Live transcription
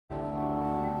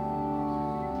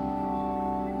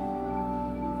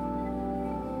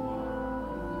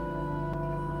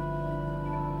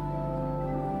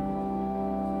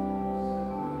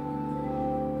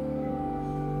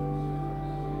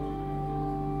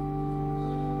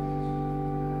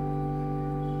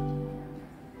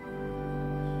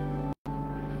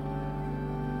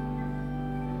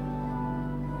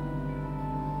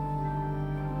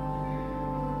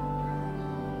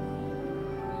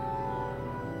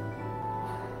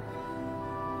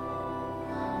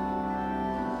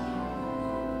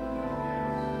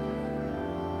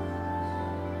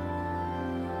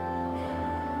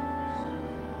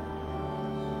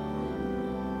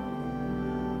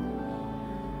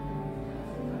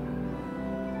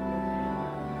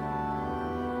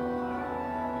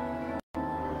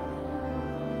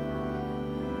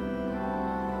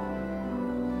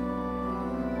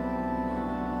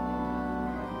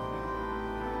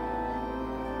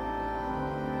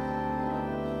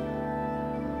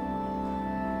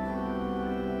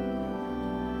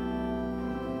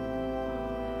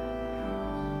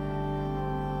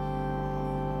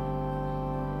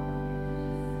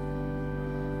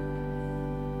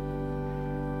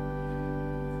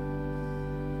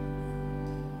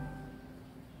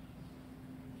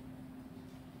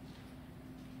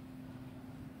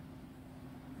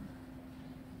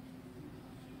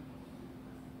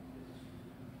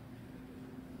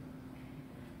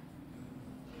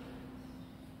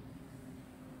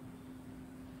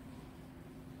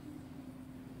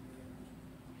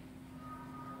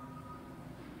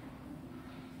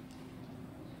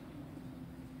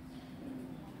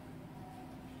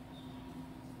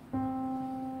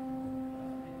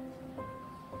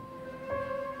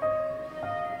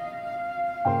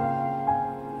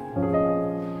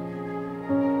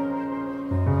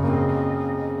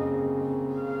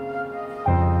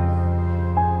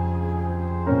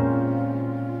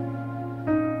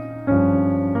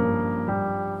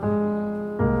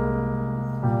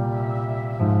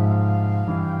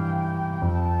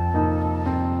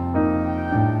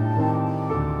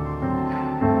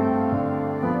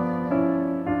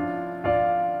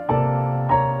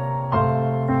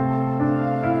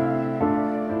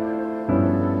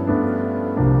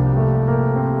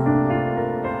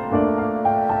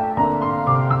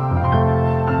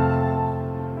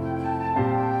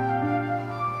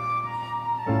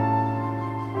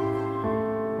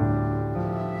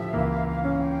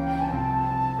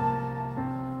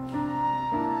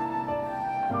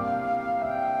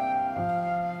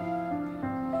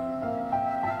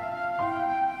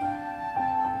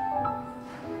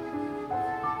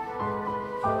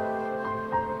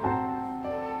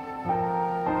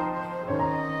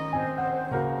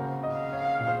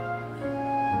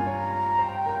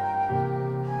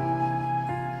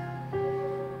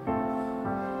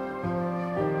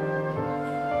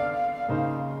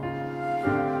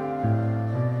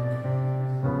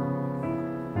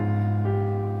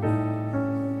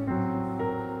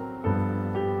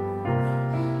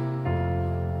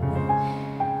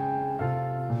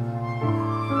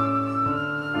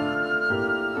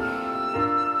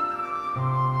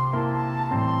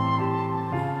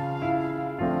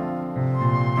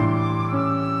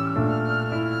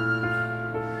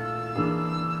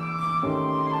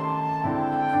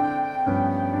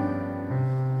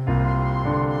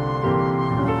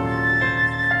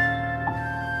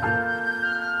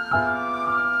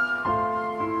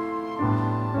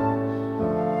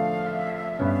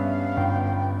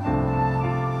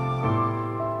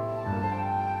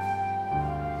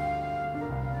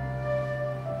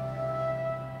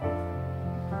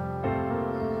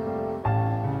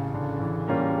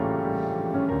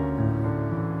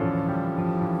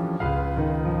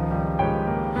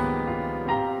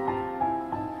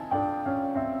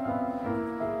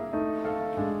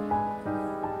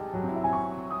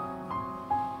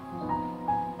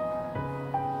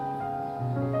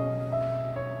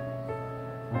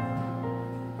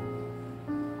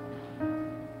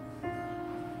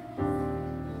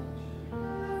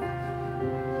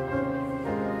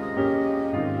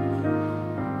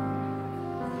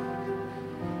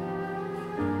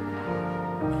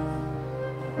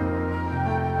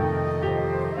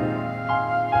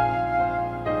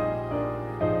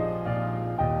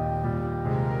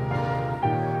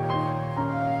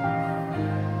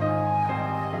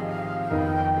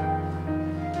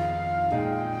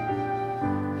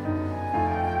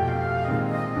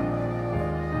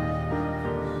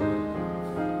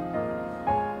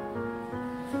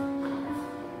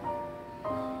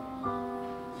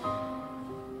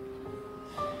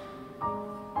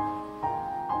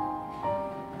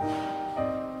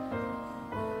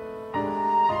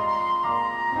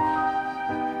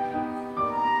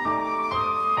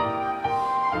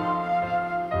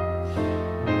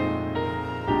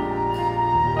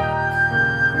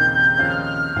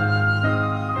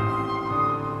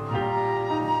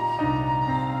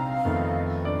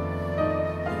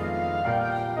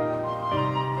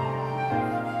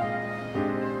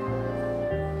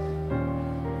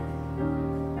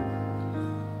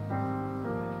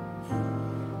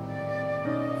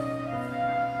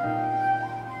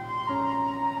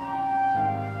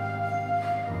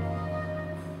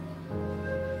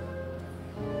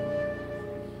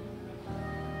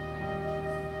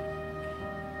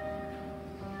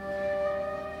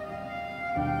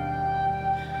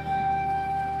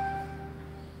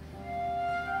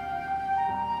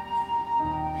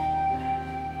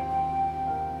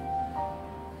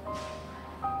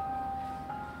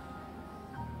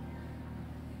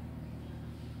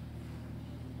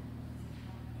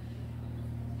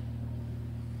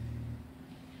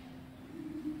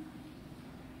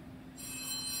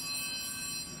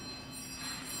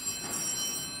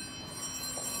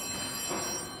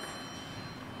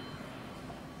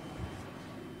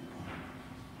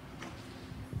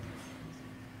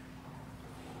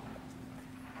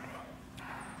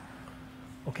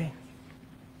Okay.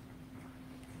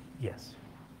 Yes.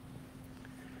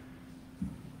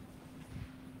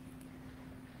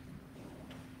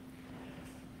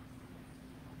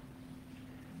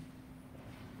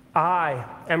 I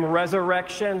am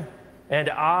resurrection and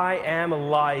I am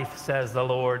life, says the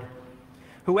Lord.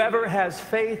 Whoever has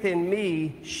faith in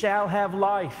me shall have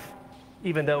life,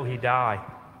 even though he die.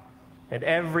 And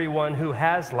everyone who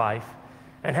has life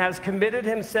and has committed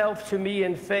himself to me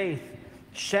in faith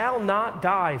shall not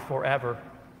die forever.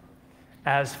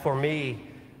 As for me,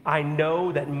 I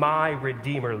know that my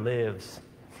Redeemer lives,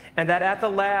 and that at the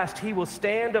last he will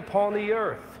stand upon the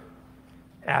earth.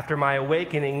 After my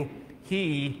awakening,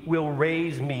 he will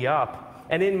raise me up,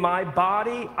 and in my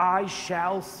body I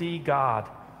shall see God.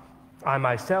 I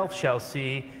myself shall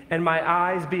see, and my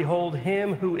eyes behold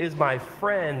him who is my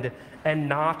friend and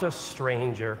not a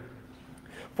stranger.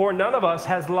 For none of us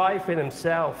has life in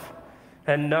himself,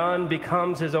 and none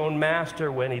becomes his own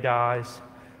master when he dies.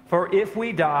 For if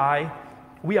we die,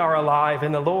 we are alive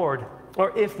in the Lord.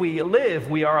 Or if we live,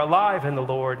 we are alive in the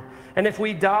Lord. And if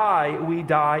we die, we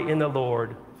die in the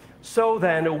Lord. So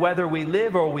then, whether we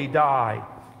live or we die,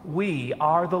 we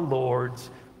are the Lord's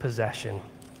possession.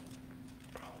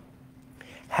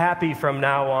 Happy from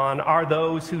now on are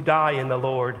those who die in the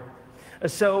Lord.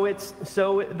 So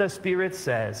the Spirit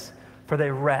says, for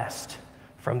they rest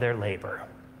from their labor.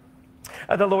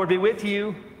 The Lord be with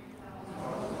you.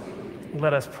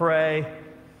 Let us pray.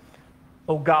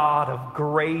 O God of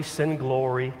grace and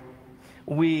glory,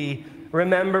 we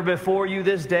remember before you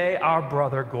this day our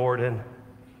brother Gordon.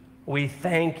 We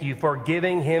thank you for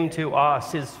giving him to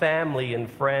us, his family and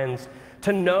friends,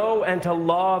 to know and to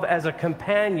love as a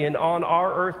companion on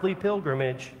our earthly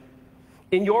pilgrimage.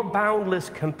 In your boundless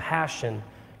compassion,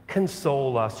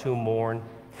 console us who mourn,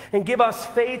 and give us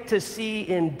faith to see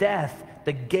in death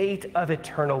the gate of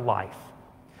eternal life,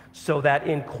 so that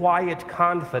in quiet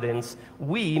confidence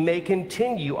we may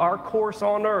continue our course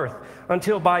on earth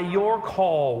until by your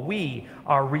call we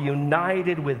are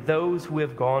reunited with those who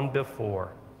have gone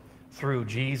before. Through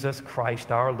Jesus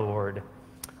Christ our Lord.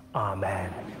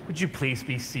 Amen. Would you please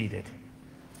be seated?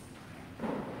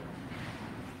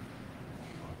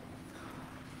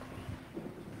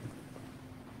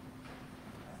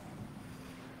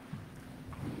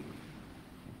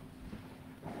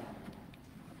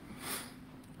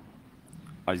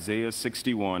 Isaiah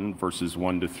 61, verses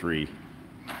 1 to 3.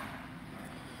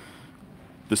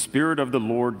 The Spirit of the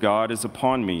Lord God is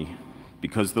upon me,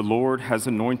 because the Lord has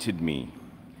anointed me.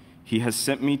 He has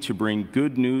sent me to bring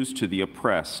good news to the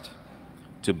oppressed,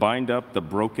 to bind up the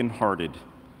brokenhearted,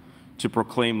 to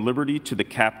proclaim liberty to the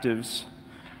captives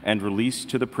and release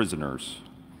to the prisoners,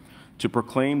 to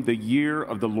proclaim the year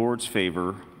of the Lord's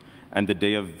favor and the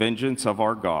day of vengeance of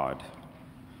our God,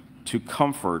 to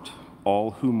comfort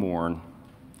all who mourn,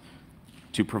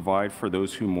 to provide for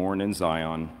those who mourn in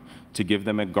Zion, to give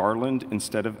them a garland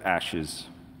instead of ashes,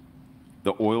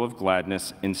 the oil of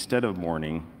gladness instead of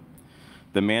mourning,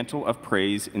 the mantle of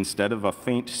praise instead of a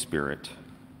faint spirit.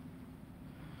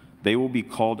 They will be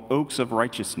called oaks of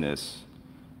righteousness,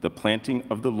 the planting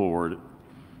of the Lord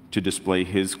to display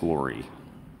his glory.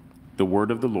 The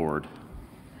word of the Lord.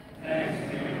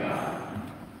 Thanks be to God.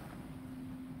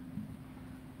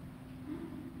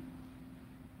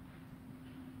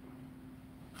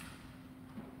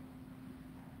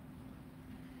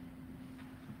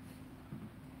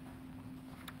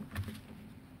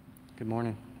 Good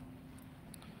morning.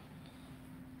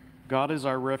 God is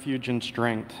our refuge and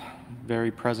strength,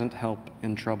 very present help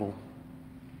in trouble.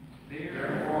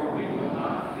 Therefore we will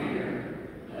not fear,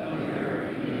 though the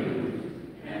earth be moved,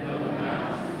 and though the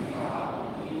mountains be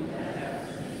toppled beneath the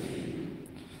depths of the sea.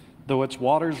 Though its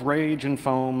waters rage and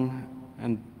foam,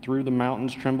 and through the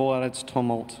mountains tremble at its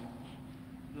tumult.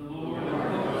 The Lord our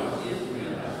host is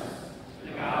with us,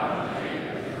 the God of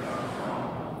Jacob is our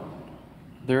stronghold.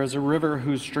 There is a river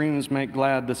whose streams make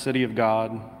glad the city of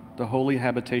God, the holy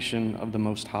habitation of the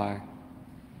Most High.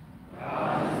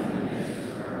 God is in the midst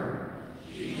of her.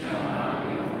 She shall not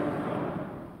be overthrown.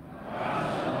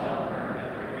 God shall help her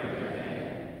at the break of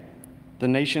day. The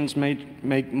nations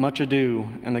make much ado,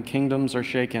 and the kingdoms are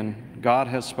shaken. God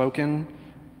has spoken,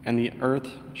 and the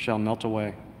earth shall melt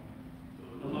away.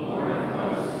 The Lord of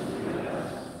hosts is with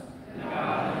us, and the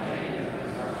God of Jacob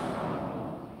is our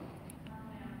stronghold.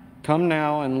 Come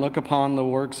now and look upon the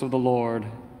works of the Lord,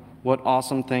 what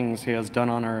awesome things he has done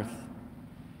on earth.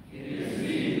 It is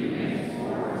he who makes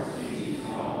wars to cease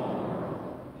all the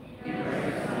world. He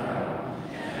breaks thunder and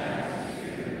shakes the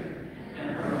spirit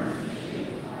and burns the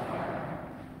shield with fire.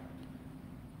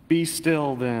 Be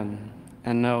still then,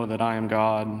 and know that I am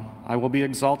God. I will be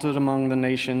exalted among the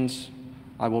nations.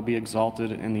 I will be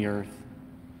exalted in the earth.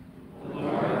 The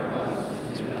Lord of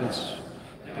hosts is with us.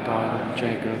 The God of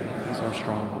Jacob is our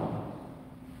stronghold.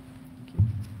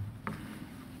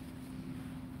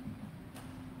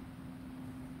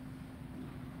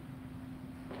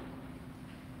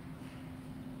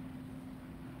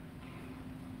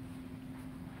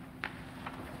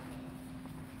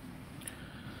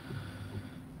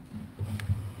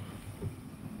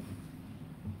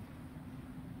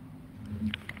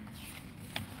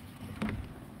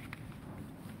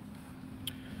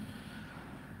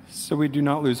 So we do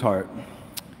not lose heart.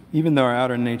 Even though our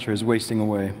outer nature is wasting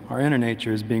away, our inner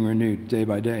nature is being renewed day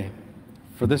by day.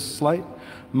 For this slight,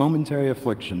 momentary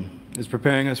affliction is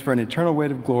preparing us for an eternal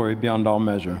weight of glory beyond all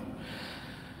measure.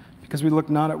 Because we look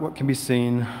not at what can be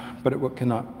seen, but at what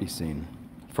cannot be seen.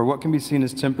 For what can be seen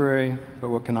is temporary, but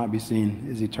what cannot be seen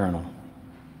is eternal.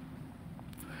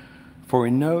 For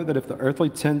we know that if the earthly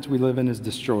tent we live in is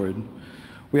destroyed,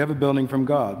 we have a building from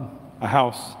God, a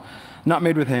house not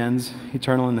made with hands,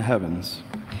 eternal in the heavens.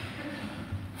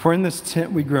 For in this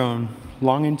tent we groan,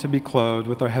 longing to be clothed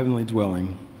with our heavenly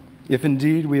dwelling. If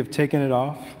indeed we have taken it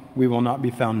off, we will not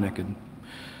be found naked.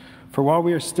 For while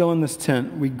we are still in this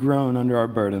tent, we groan under our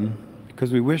burden,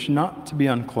 because we wish not to be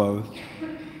unclothed,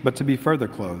 but to be further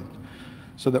clothed,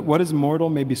 so that what is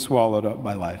mortal may be swallowed up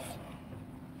by life.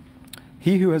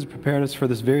 He who has prepared us for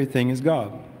this very thing is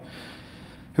God,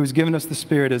 who has given us the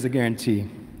Spirit as a guarantee.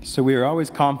 So we are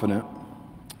always confident,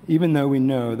 even though we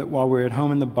know that while we're at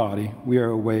home in the body, we are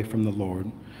away from the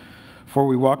Lord. For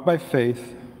we walk by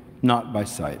faith, not by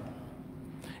sight.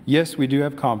 Yes, we do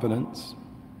have confidence,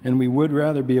 and we would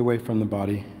rather be away from the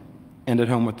body and at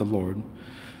home with the Lord.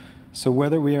 So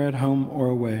whether we are at home or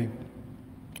away,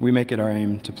 we make it our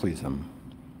aim to please Him.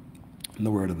 And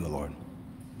the word of the Lord.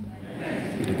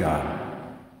 Thanks be to God.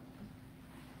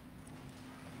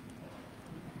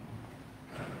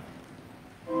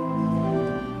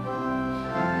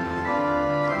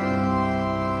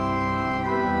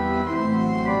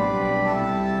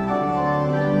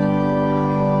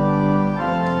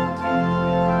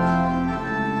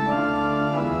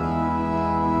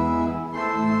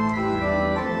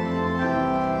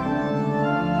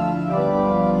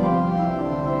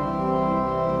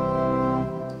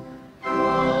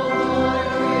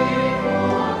 Lord,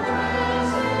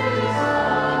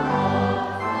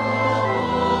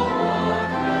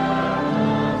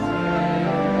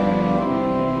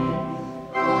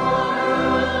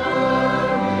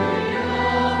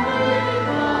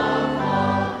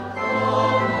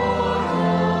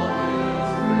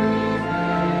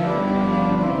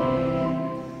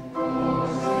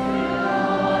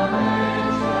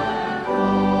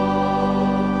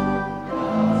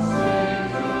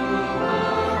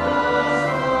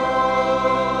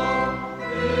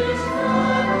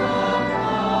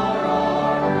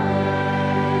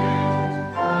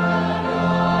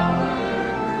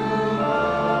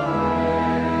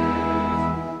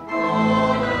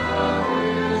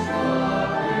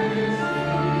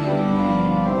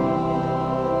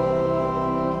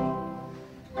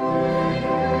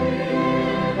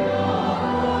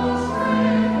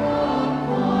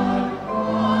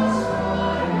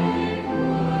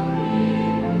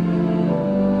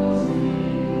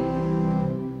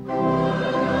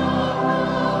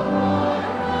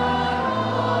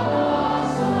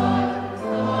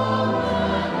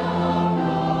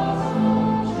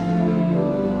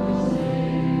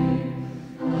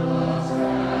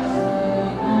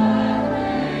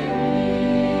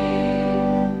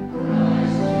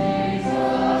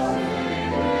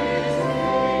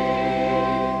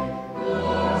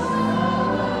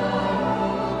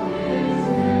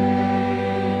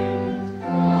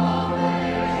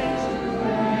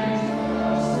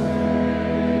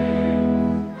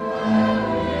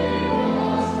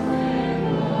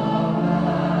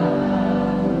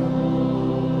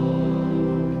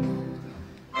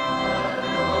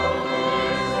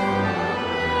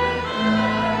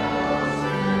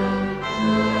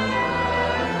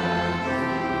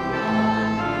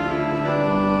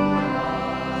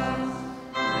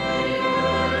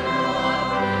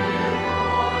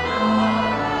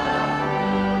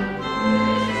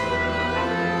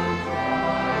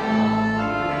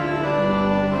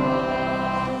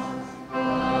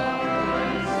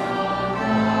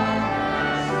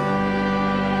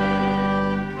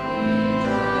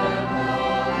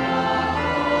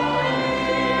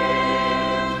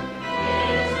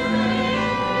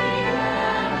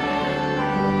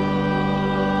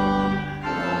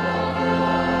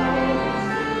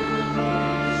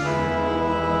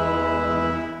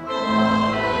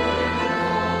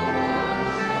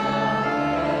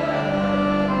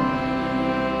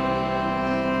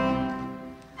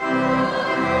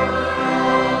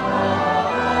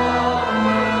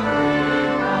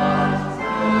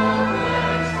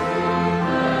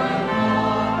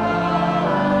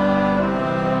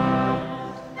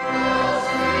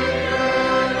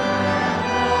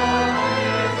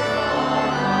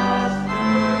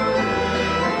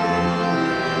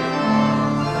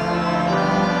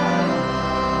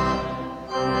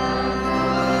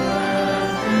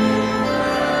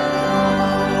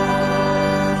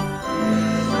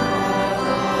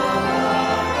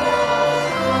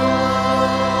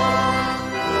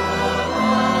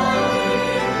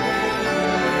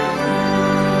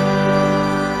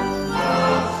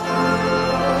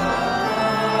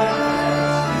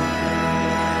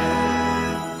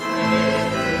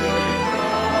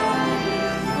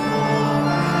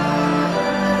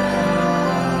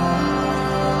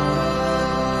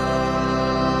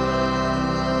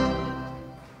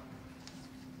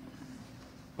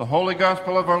 The Holy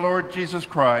Gospel of our Lord Jesus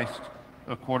Christ,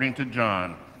 according to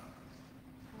John.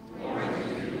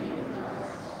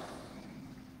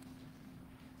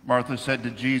 Martha said to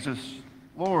Jesus,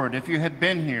 "Lord, if you had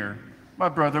been here, my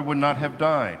brother would not have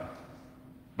died.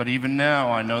 But even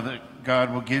now I know that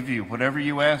God will give you whatever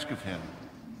you ask of him."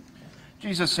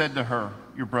 Jesus said to her,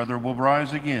 "Your brother will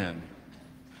rise again."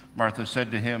 Martha said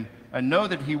to him, "I know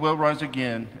that he will rise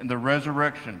again in the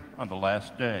resurrection on the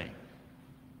last day."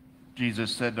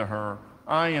 Jesus said to her,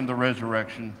 "I am the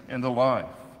resurrection and the life.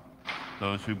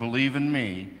 Those who believe in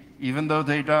me, even though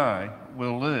they die,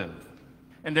 will live.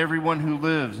 And everyone who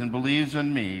lives and believes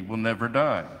in me will never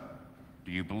die.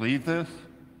 Do you believe this?"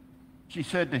 She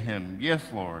said to him, "Yes,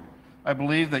 Lord. I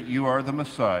believe that you are the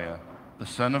Messiah, the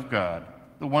Son of God,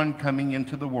 the one coming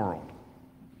into the world."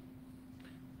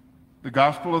 The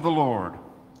Gospel of the Lord.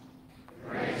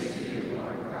 Praise to you,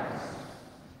 Lord Christ.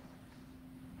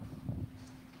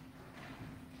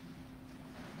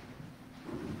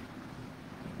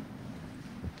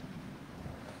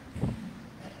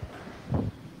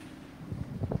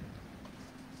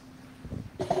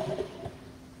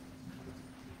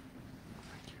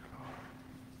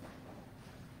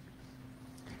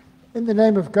 In the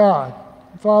name of God,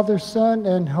 Father, Son,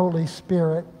 and Holy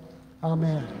Spirit.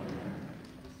 Amen.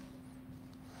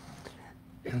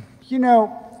 You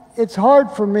know, it's hard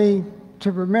for me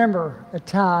to remember a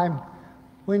time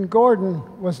when Gordon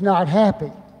was not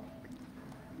happy.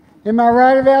 Am I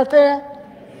right about that?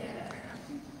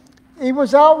 He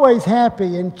was always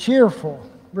happy and cheerful,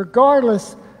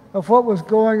 regardless of what was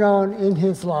going on in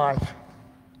his life.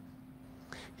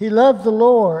 He loved the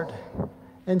Lord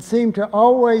and seemed to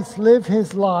always live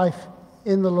his life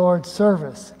in the Lord's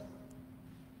service.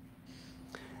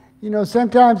 You know,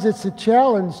 sometimes it's a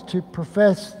challenge to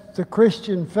profess the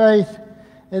Christian faith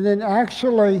and then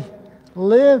actually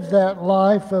live that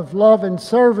life of love and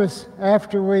service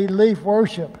after we leave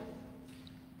worship.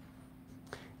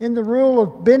 In the Rule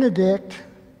of Benedict,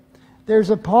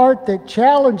 there's a part that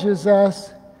challenges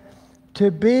us to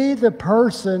be the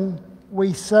person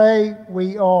we say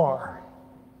we are.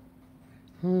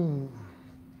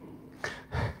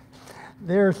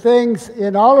 There are things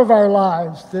in all of our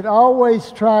lives that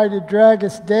always try to drag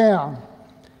us down,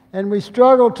 and we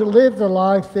struggle to live the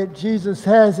life that Jesus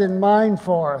has in mind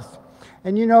for us.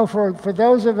 And you know, for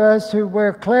those of us who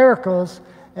wear clericals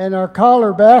and our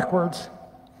collar backwards,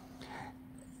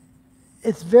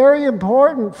 it's very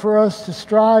important for us to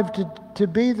strive to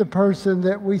be the person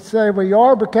that we say we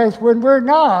are, because when we're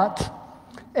not,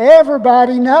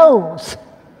 everybody knows.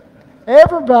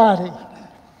 Everybody.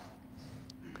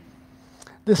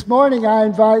 This morning, I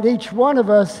invite each one of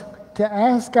us to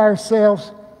ask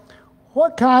ourselves,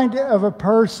 what kind of a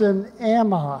person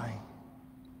am I?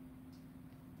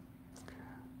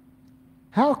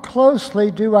 How closely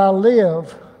do I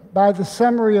live by the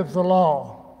summary of the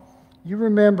law? You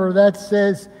remember that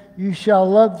says, "You shall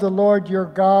love the Lord your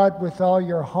God with all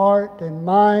your heart and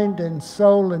mind and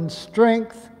soul and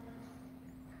strength."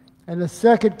 And the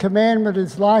second commandment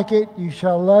is like it, "You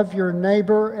shall love your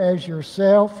neighbor as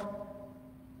yourself."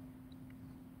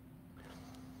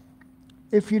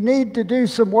 If you need to do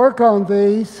some work on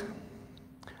these,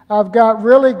 I've got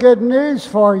really good news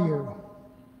for you.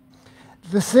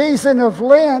 The season of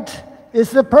Lent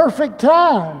is the perfect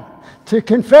time to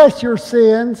confess your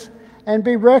sins and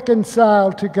be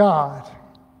reconciled to God.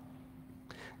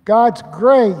 God's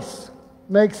grace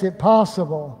makes it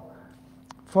possible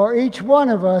for each one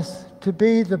of us to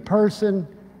be the person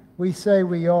we say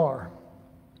we are.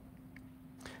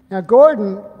 Now,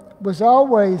 Gordon was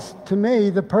always, to me,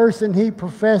 the person he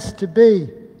professed to be.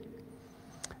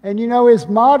 And you know, his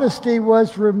modesty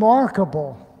was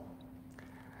remarkable.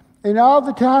 And all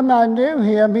the time I knew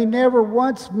him, he never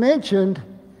once mentioned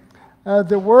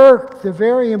the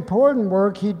very important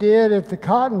work he did at the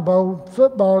Cotton Bowl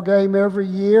football game every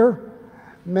year,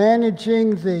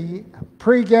 managing the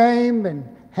pregame and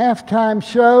halftime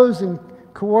shows and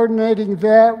coordinating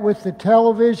that with the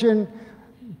television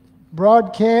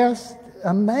broadcast.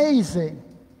 Amazing.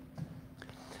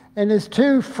 And as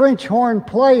two French horn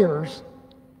players,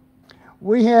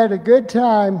 we had a good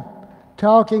time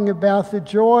talking about the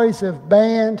joys of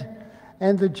band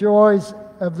and the joys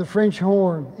of the French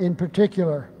horn in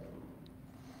particular.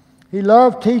 He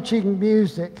loved teaching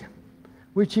music,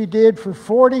 which he did for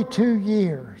 42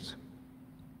 years.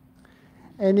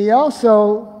 And he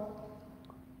also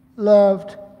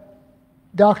loved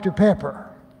Dr. Pepper.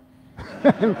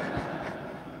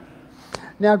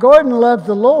 Now, Gordon loved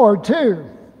the Lord, too,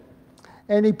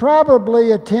 and he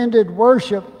probably attended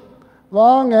worship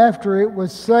long after it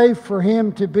was safe for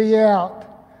him to be out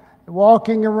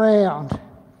walking around.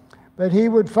 but he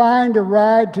would find a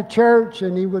ride to church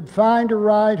and he would find a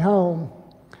ride home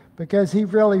because he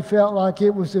really felt like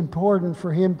it was important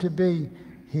for him to be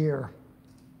here.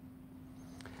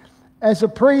 As a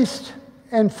priest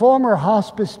and former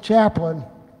hospice chaplain,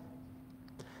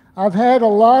 I've had a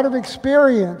lot of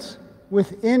experience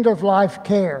with end-of-life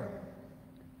care.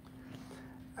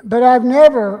 But I've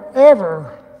never,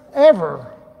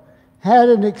 ever had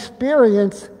an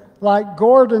experience like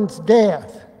Gordon's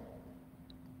death.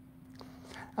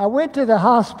 I went to the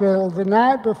hospital the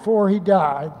night before he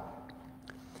died,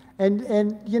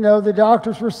 and you know, the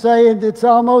doctors were saying it's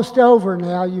almost over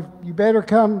now. You better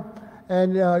come,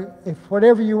 and if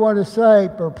whatever you want to say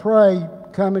or pray,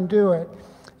 come and do it.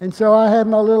 And so I had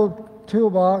my little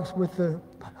toolbox with the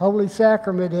Holy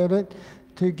Sacrament in it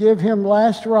to give him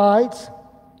last rites.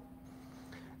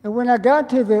 And when I got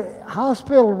to the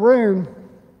hospital room,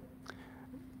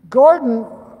 Gordon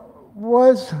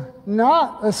was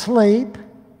not asleep.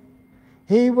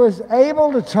 He was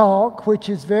able to talk, which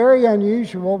is very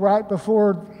unusual right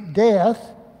before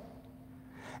death.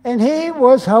 And he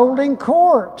was holding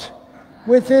court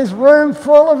with his room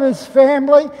full of his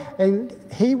family, and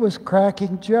he was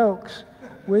cracking jokes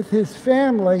with his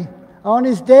family on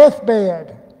his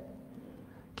deathbed.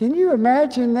 Can you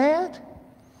imagine that?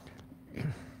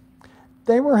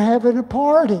 They were having a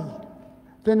party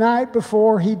the night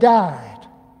before he died.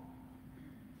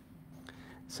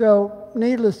 So,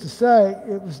 needless to say,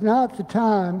 it was not the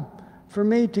time for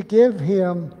me to give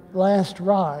him last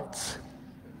rites.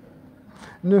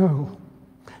 No.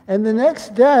 And the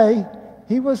next day,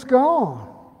 he was gone.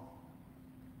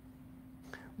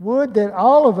 Would that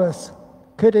all of us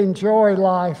could enjoy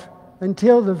life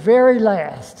until the very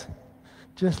last,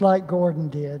 just like Gordon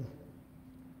did.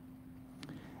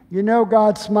 You know,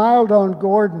 God smiled on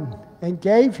Gordon and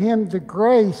gave him the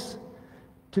grace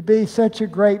to be such a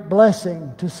great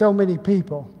blessing to so many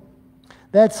people.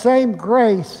 That same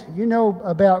grace, you know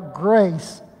about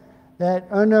grace, that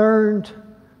unearned,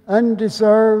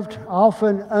 undeserved,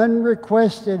 often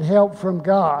unrequested help from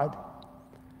God.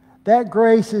 That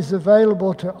grace is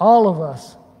available to all of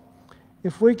us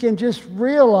if we can just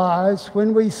realize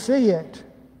when we see it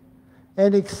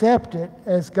and accept it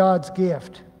as God's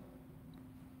gift.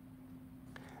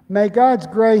 May God's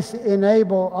grace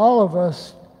enable all of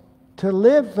us to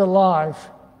live the life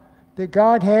that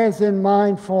God has in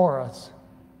mind for us.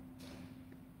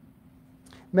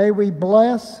 May we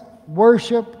bless,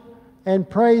 worship, and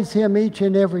praise Him each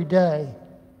and every day.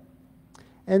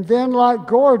 And then, like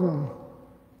Gordon,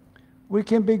 we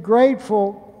can be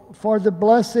grateful for the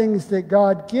blessings that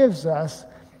God gives us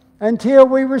until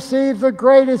we receive the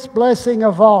greatest blessing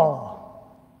of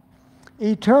all,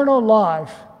 eternal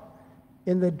life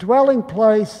in the dwelling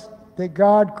place that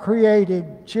God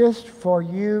created just for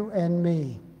you and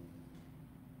me.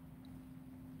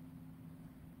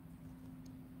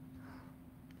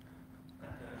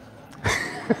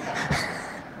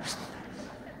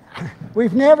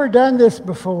 We've never done this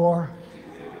before,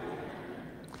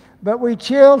 but we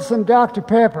chilled some Dr.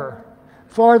 Pepper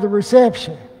for the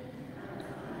reception.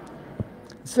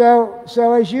 So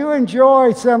as you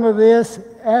enjoy some of this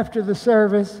after the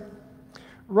service,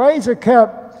 raise a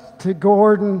cup to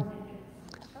Gordon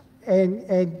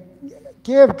and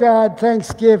give God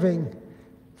thanksgiving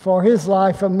for his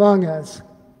life among us,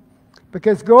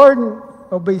 because Gordon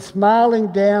will be smiling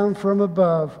down from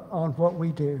above on what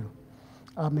we do.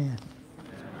 Amen.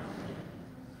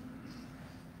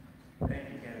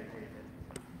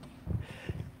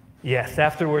 Yes,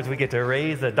 afterwards we get to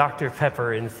raise a Dr.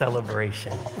 Pepper in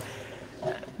celebration.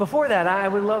 Before that, I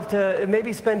would love to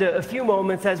maybe spend a few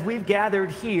moments as we've gathered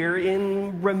here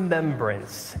in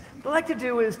remembrance. What I'd like to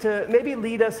do is to maybe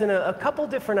lead us in a couple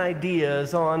different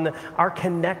ideas on our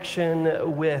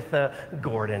connection with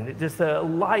Gordon. Just a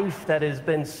life that has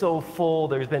been so full.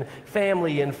 There's been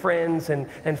family and friends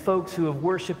and folks who have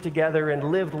worshiped together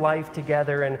and lived life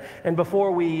together. And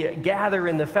before we gather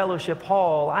in the fellowship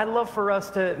hall, I'd love for us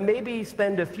to maybe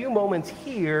spend a few moments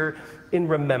here in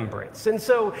remembrance. And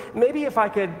so maybe if I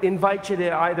could invite you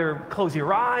to either close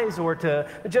your eyes or to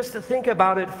just to think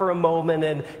about it for a moment,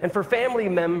 and for family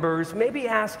members, maybe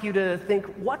ask you to think,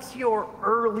 what's your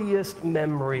earliest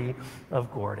memory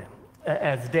of Gordon?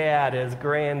 As dad, as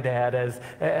granddad,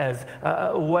 as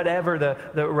whatever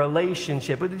the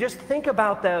relationship. But just think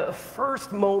about the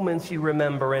first moments you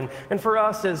remember. And for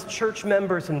us as church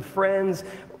members and friends,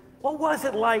 what was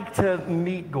it like to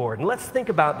meet Gordon? Let's think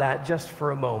about that just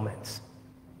for a moment.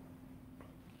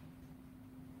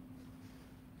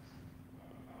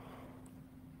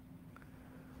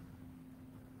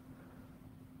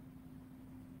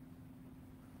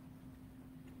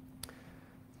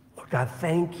 Lord, God,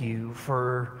 thank you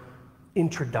for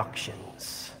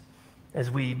introductions.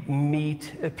 As we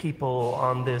meet people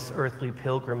on this earthly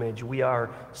pilgrimage, we are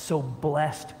so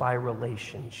blessed by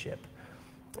relationship.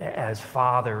 As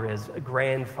father, as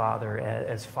grandfather,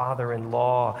 as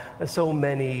father-in-law, so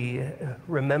many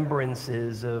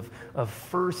remembrances of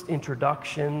first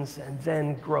introductions and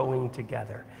then growing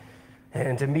together.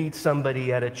 And to meet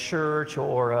somebody at a church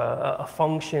or a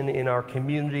function in our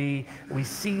community, we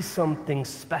see something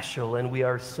special, and we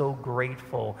are so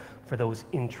grateful for those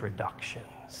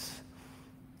introductions.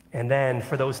 And then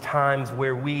for those times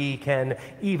where we can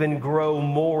even grow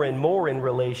more and more in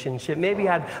relationship, maybe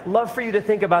I'd love for you to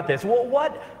think about this. Well,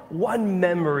 what one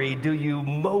memory do you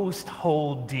most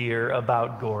hold dear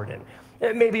about Gordon?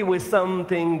 Maybe it was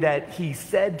something that he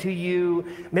said to you.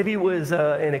 Maybe it was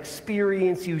an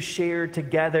experience you shared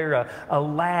together, a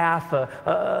laugh,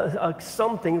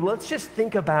 something. Let's just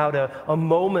think about a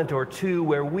moment or two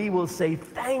where we will say,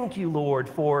 thank you, Lord,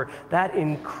 for that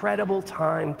incredible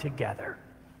time together.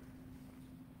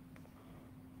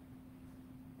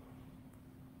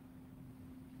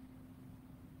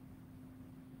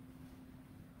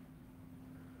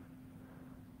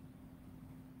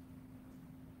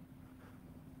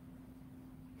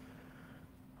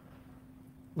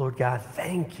 Lord God,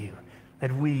 thank you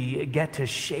that we get to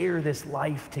share this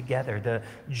life together, the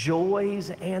joys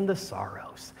and the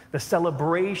sorrows, the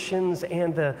celebrations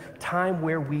and the time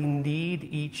where we need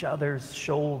each other's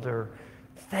shoulder.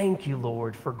 Thank you,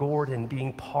 Lord, for Gordon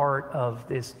being part of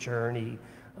this journey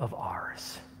of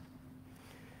ours.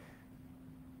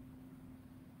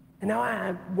 And now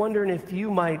I'm wondering if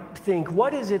you might think,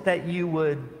 what is it that you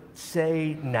would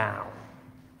say now?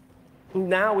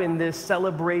 Now in this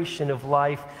celebration of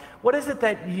life, what is it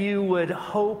that you would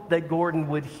hope that Gordon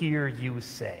would hear you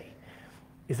say?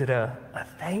 Is it a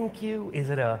thank you? Is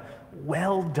it a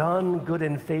well done, good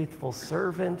and faithful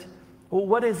servant? Well,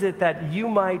 what is it that you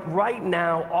might right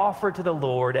now offer to the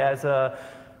Lord as a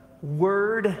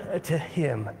word to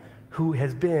him who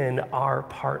has been our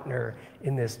partner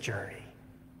in this journey?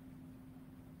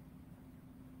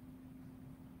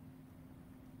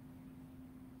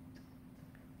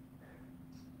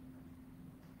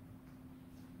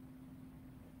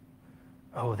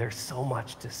 Oh, there's so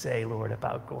much to say, Lord,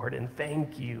 about Gordon.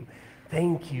 Thank you.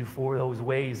 Thank you for those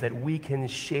ways that we can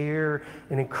share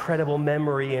an incredible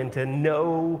memory and to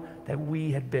know that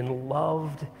we had been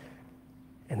loved,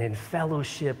 and in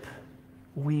fellowship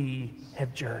we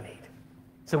have journeyed.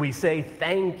 So we say,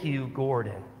 thank you,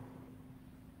 Gordon.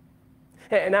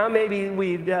 And now maybe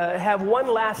we have one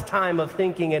last time of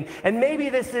thinking, and maybe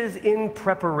this is in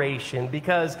preparation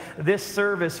because this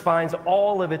service finds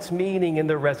all of its meaning in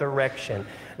the resurrection,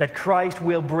 that Christ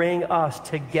will bring us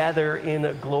together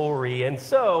in glory. And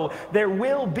so there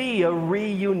will be a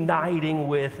reuniting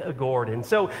with Gordon.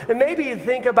 So maybe you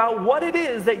think about what it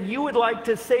is that you would like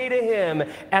to say to him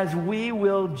as we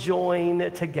will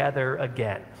join together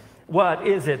again. What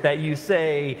is it that you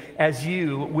say as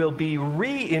you will be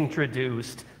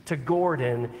reintroduced to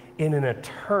Gordon in an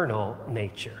eternal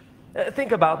nature?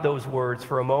 Think about those words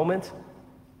for a moment.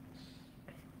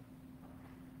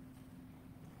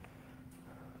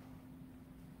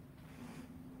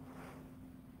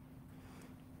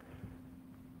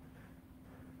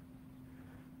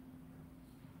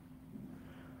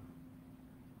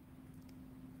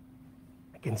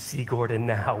 I can see Gordon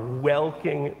now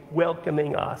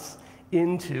welcoming us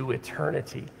into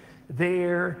eternity,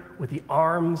 there with the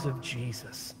arms of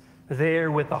Jesus,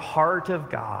 there with the heart of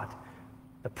God,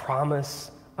 the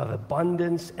promise of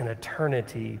abundance and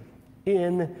eternity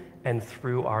in and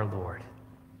through our Lord.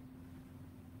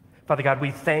 Father God,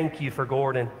 we thank you for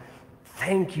Gordon.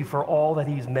 Thank you for all that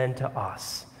he's meant to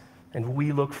us. And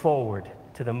we look forward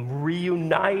to them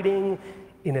reuniting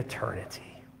in eternity.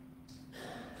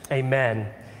 Amen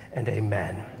and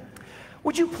amen.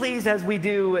 Would you please, as we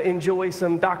do enjoy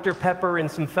some Dr. Pepper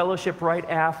and some fellowship right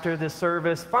after the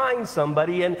service, find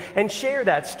somebody and share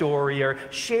that story or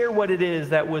share what it is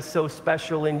that was so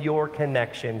special in your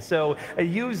connection. So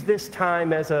use this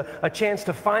time as a chance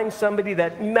to find somebody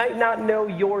that might not know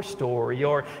your story,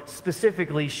 or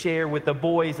specifically share with the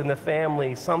boys and the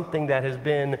family something that has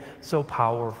been so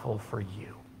powerful for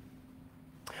you.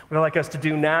 What I'd like us to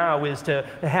do now is to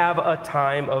have a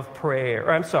time of prayer.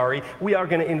 We are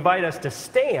going to invite us to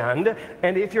stand,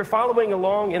 and if you're following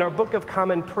along in our Book of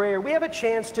Common Prayer, we have a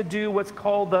chance to do what's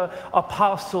called the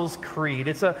Apostles' Creed.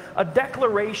 It's a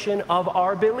declaration of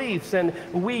our beliefs, and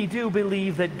we do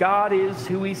believe that God is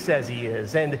who he says he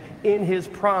is, and in his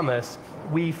promise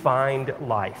we find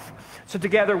life. So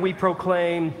together we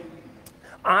proclaim,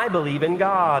 I believe in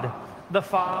God, the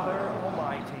Father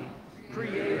Almighty,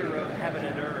 creator of heaven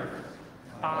and earth.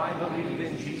 I believe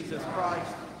in Jesus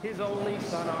Christ, his only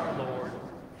Son, our Lord.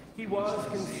 He was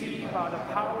conceived by the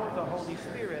power of the Holy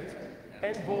Spirit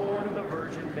and born of the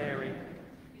Virgin Mary.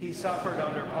 He suffered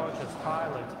under Pontius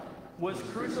Pilate, was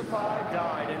crucified,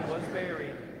 died, and was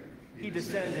buried. He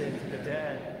descended to the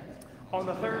dead. On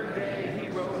the third day he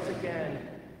rose again.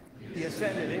 He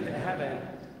ascended into heaven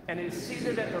and is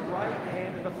seated at the right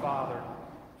hand of the Father.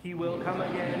 He will come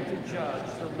again to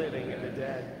judge the living and the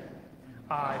dead.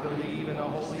 I believe in the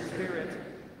Holy Spirit,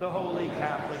 the Holy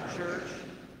Catholic Church,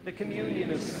 the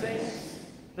communion of saints,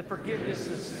 the forgiveness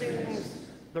of sins,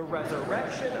 the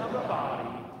resurrection of the body,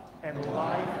 and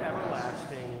life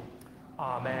everlasting.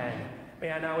 Amen.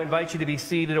 May I now invite you to be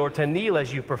seated or to kneel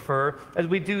as you prefer, as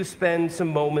we do spend some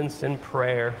moments in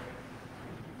prayer.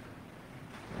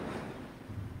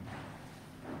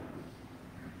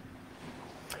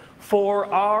 For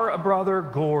our brother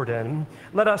Gordon,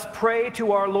 let us pray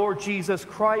to our Lord Jesus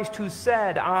Christ, who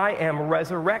said, I am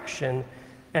resurrection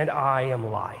and I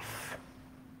am life.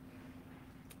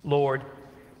 Lord,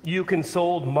 you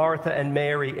consoled Martha and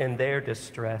Mary in their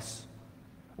distress.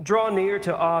 Draw near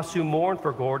to us who mourn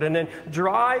for Gordon and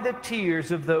dry the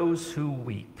tears of those who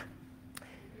weep.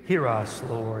 Hear us,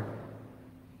 Lord.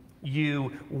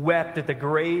 You wept at the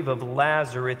grave of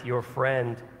Lazarus, your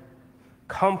friend.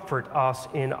 Comfort us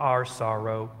in our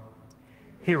sorrow.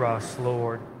 Hear us,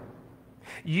 Lord.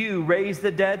 You raise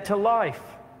the dead to life.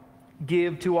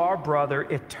 Give to our brother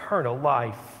eternal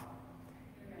life.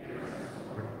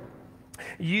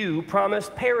 You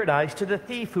promised paradise to the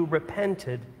thief who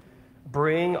repented.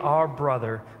 Bring our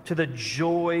brother to the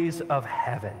joys of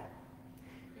heaven.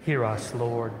 Hear us,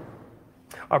 Lord.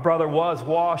 Our brother was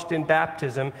washed in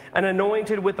baptism and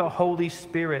anointed with the Holy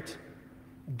Spirit.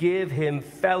 Give him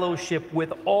fellowship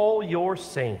with all your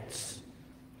saints.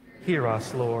 Hear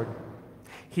us, Lord.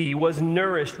 He was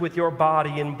nourished with your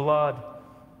body and blood.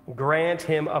 Grant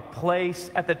him a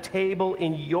place at the table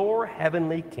in your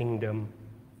heavenly kingdom.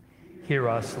 Hear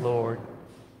us, Lord.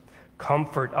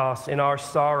 Comfort us in our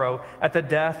sorrow at the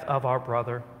death of our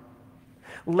brother.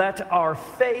 Let our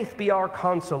faith be our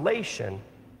consolation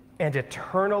and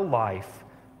eternal life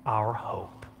our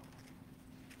hope.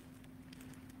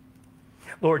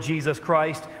 Lord Jesus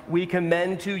Christ, we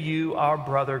commend to you our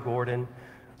brother Gordon,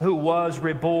 who was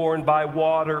reborn by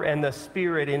water and the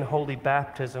Spirit in holy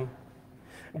baptism.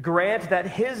 Grant that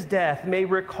his death may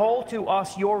recall to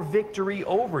us your victory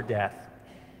over death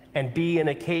and be an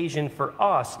occasion for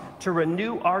us to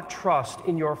renew our trust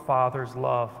in your Father's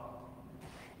love.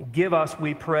 Give us,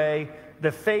 we pray,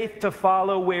 the faith to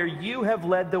follow where you have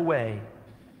led the way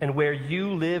and where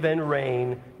you live and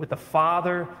reign with the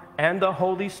Father and the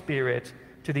Holy Spirit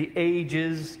to the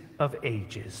ages of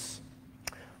ages.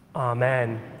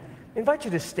 Amen. I invite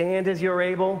you to stand as you're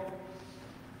able.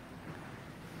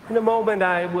 In a moment,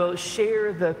 I will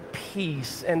share the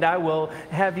peace, and I will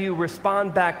have you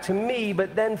respond back to me,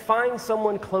 but then find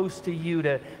someone close to you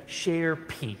to share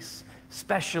peace,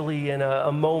 especially in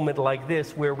a moment like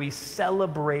this where we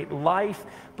celebrate life,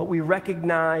 but we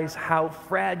recognize how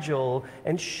fragile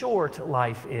and short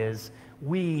life is.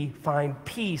 We find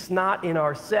peace not in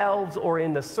ourselves or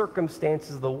in the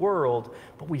circumstances of the world,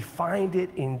 but we find it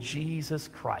in Jesus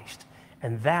Christ.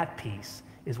 And that peace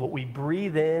is what we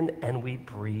breathe in and we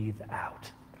breathe out.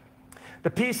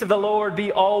 The peace of the Lord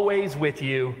be always with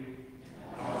you.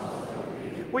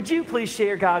 Would you please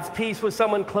share God's peace with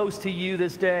someone close to you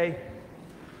this day?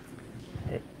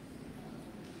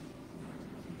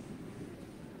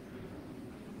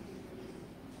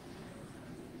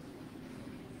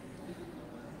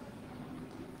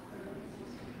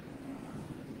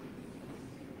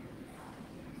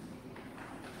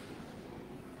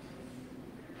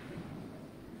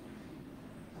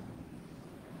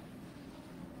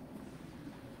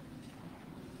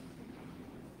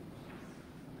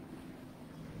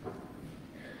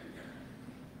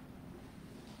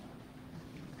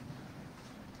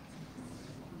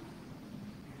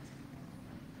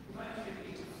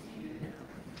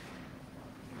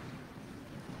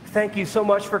 Thank you so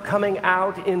much for coming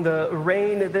out in the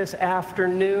rain this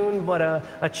afternoon. What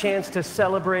a chance to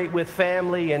celebrate with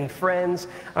family and friends.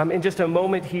 In just a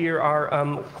moment here,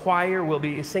 our choir will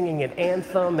be singing an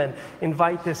anthem and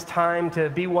invite this time to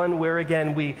be one where,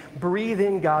 again, we breathe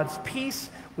in God's peace.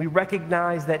 We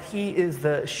recognize that He is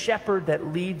the shepherd that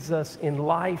leads us in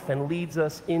life and leads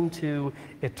us into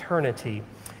eternity.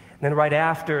 Then right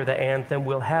after the anthem,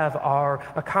 we'll have our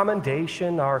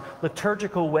commendation, our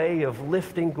liturgical way of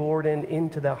lifting Gordon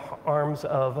into the arms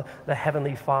of the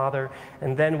Heavenly Father.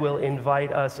 And then we'll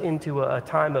invite us into a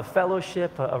time of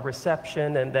fellowship, a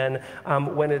reception. And then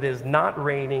when it is not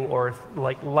raining or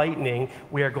like lightning,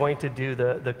 we are going to do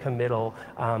the committal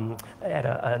at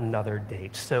another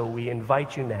date. So we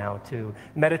invite you now to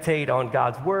meditate on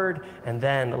God's Word, and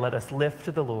then let us lift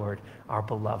to the Lord our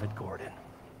beloved Gordon.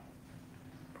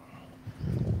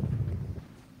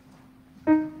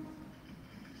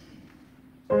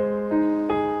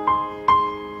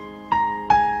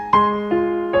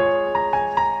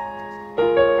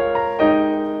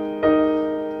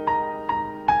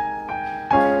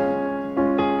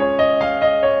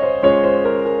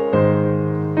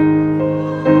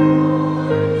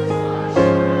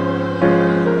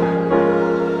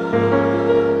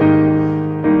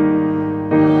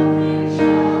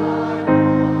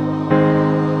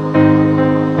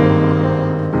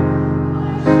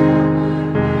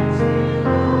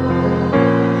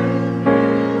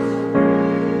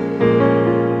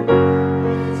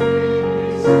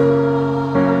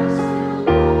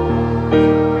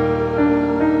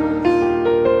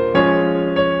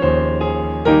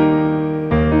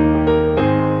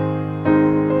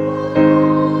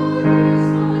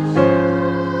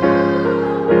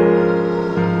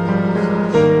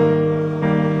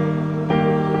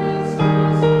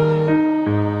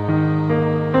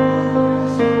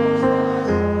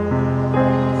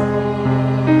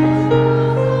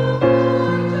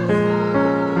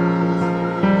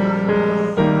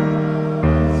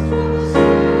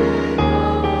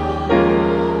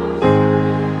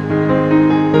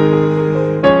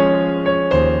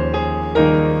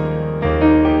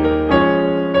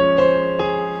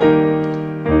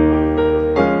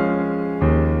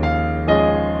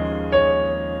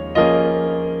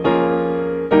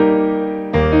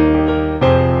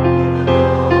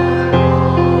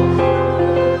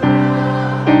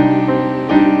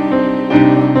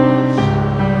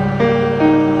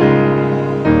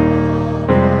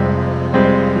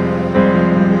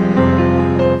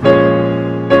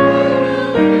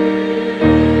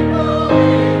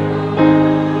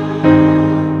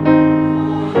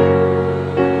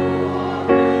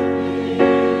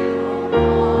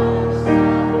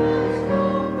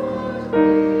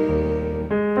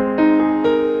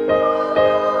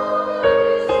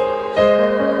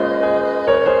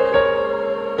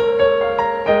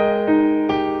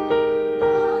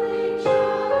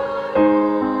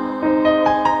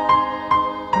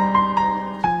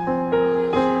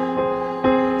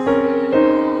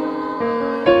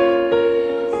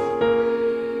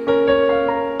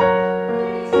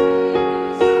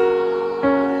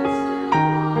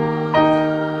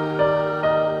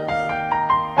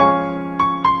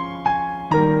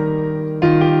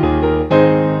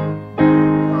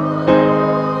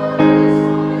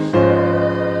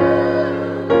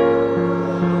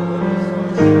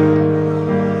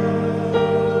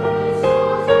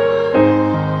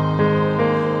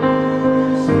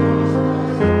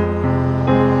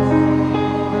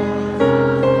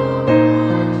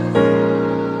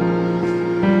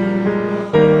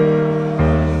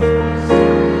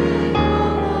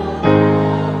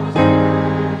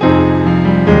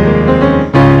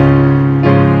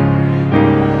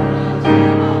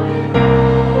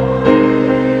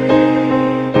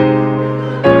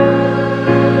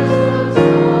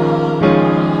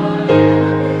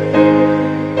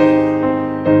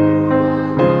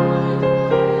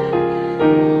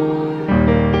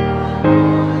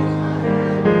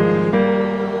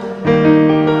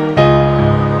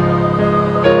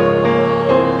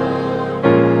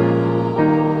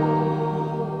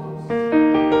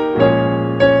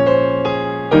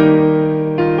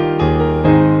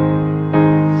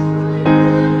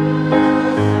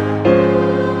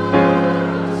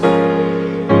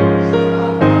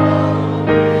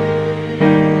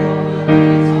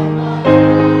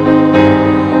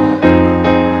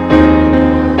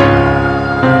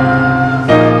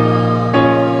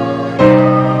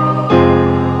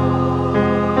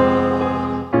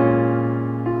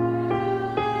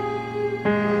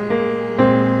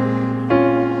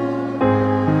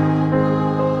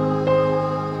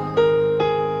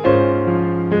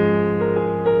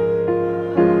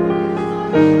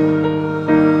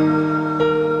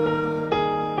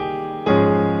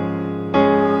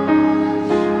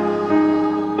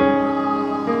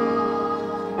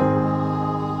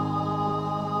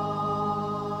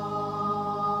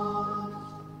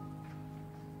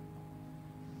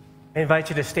 I invite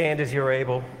you to stand as you're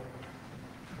able.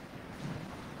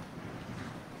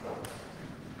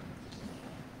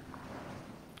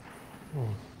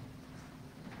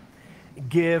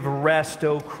 Give rest,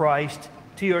 O Christ,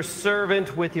 to your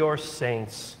servant with your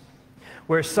saints,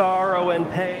 where sorrow and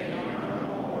pain are no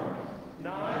more,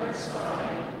 neither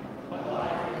sighing, but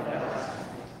life everlasting.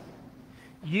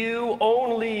 You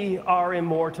only are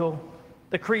immortal,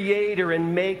 the creator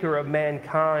and maker of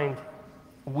mankind.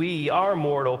 We are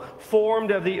mortal,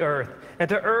 formed of the earth, and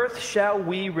to earth shall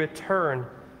we return.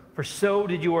 For so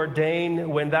did you ordain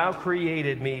when thou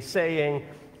created me, saying,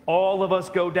 all of us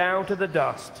go down to the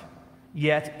dust.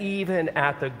 Yet even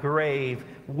at the grave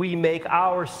we make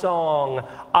our song,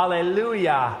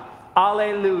 Alleluia,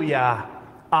 Alleluia,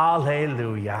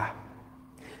 Alleluia.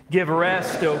 Give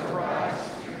rest, O Christ,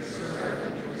 to your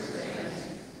servant and your saints,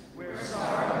 where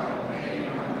sorrow and pain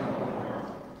are no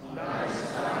more, neither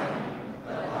sighing,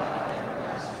 but life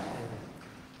everlasting.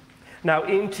 Now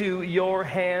into your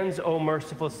hands, O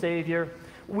merciful Savior,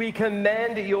 we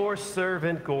commend your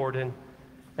servant Gordon.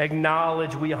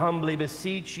 Acknowledge, we humbly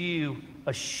beseech you,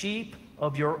 a sheep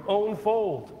of your own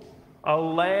fold, a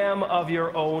lamb of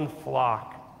your own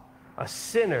flock, a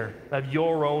sinner of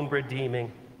your own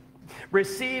redeeming.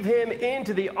 Receive him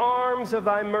into the arms of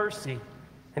thy mercy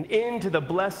and into the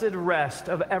blessed rest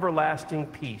of everlasting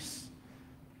peace,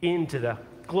 into the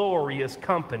glorious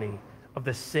company of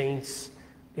the saints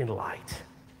in light.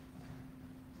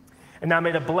 And now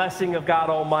may the blessing of God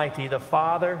Almighty, the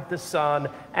Father, the Son,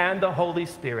 and the Holy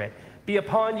Spirit be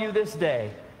upon you this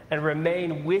day and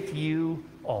remain with you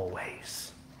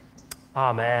always.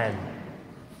 Amen.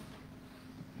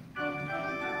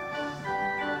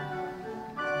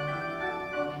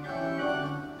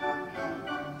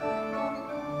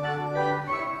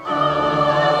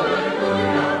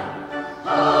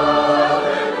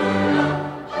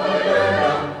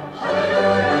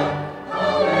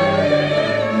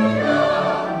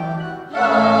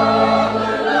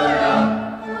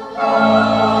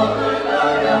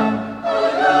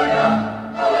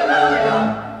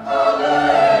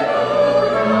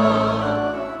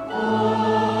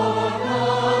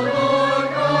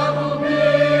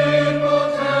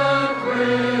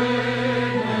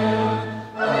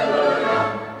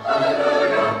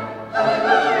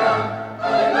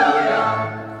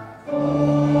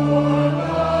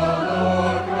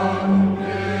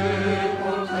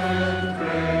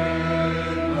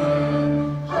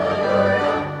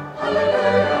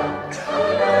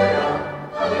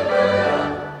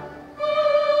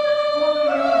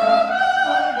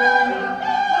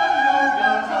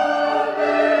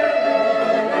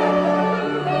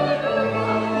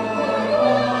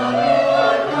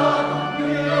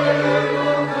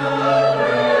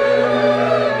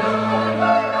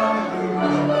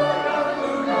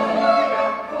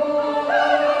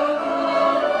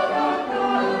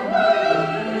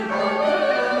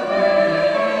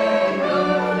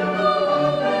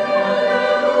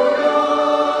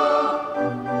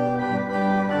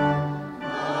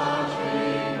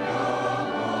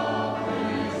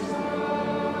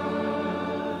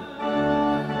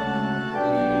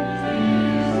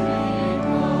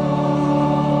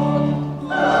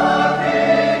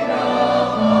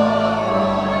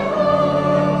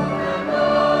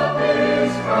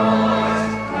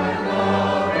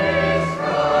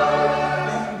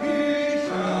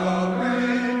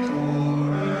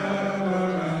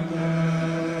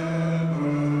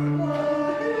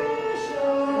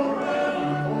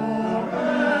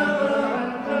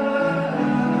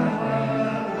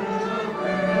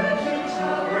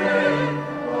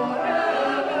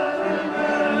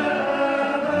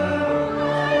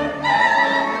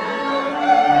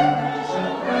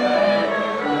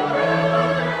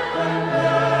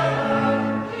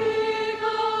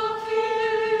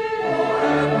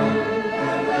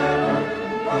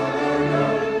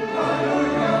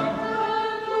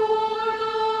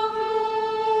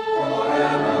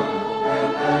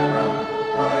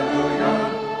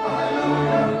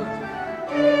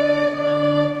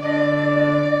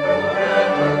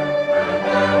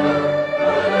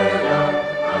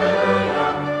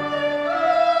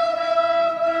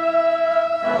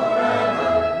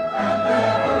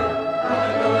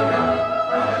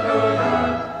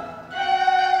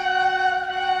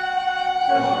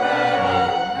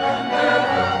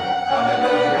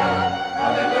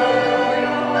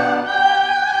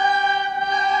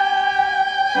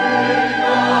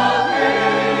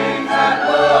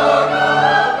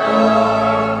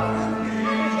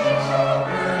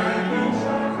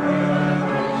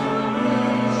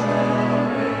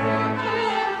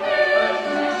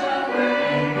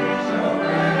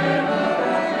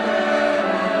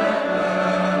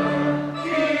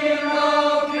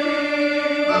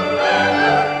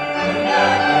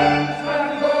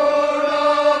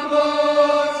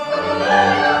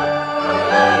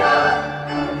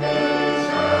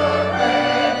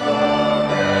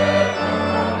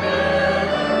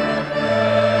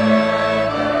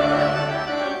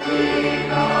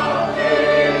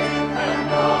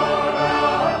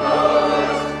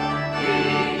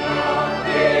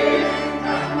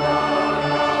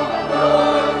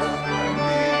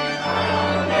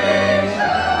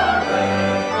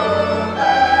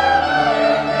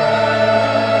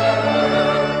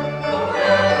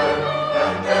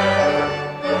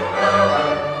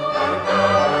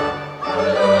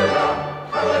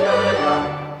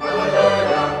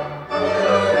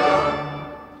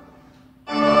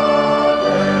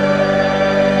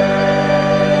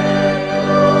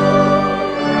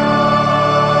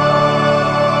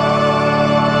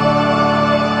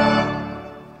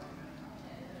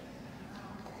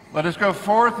 go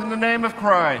forth in the name of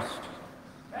Christ.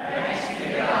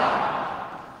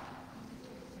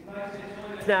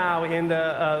 Now in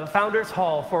the Founders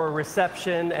Hall for a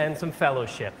reception and some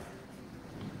fellowship.